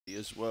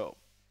as well.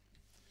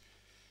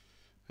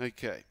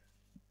 Okay.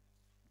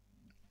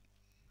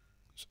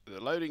 So they're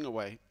loading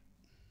away.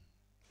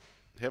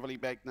 Heavily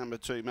backed number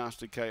 2,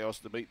 Master Chaos,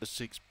 to beat the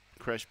 6,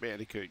 Crash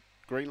Bandicoot.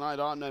 Green light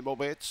on, no more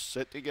bets,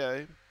 set to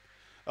go.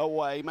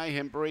 Away,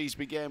 Mayhem Breeze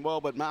began well,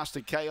 but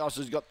Master Chaos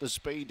has got the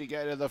speed to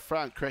go to the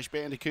front. Crash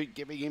Bandicoot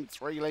giving him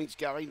 3 lengths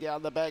going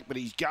down the back, but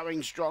he's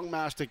going strong,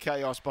 Master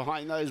Chaos.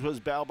 Behind those was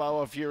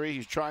Balboa Fury.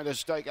 He's trying to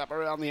stoke up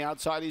around the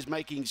outside. He's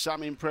making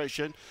some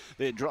impression.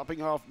 They're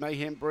dropping off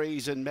Mayhem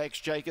Breeze and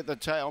Max Jake at the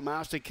tail.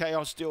 Master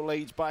Chaos still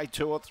leads by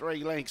 2 or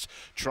 3 lengths.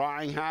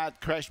 Trying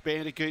hard, Crash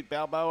Bandicoot.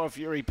 Balboa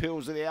Fury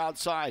peels to the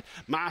outside.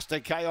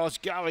 Master Chaos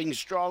going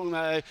strong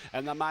though,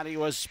 and the money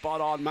was spot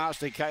on.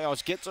 Master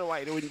Chaos gets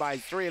away to win by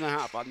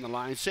 3.5 on the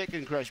line.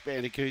 Second, Crash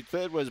Bandicoot.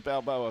 Third was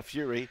Balboa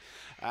Fury.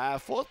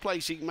 Fourth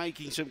placing,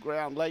 making some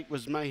ground late,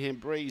 was Mayhem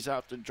Breeze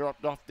after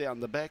dropped off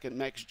down the back, and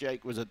Max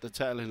Jake was at the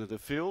tail end of the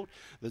field.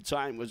 The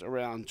time was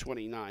around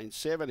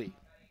 29.70.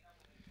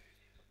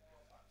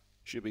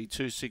 Should be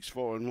 2, 6,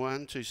 4 and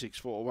 1. 2, 6,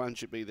 4, 1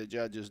 should be the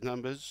judges'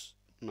 numbers.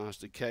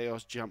 Master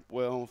Chaos jumped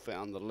well,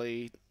 found the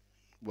lead,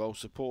 well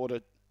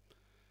supported.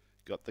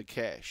 Got the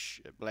cash.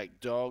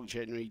 Black Dog,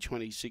 January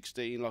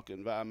 2016,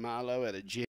 Lochinvar Marlow at a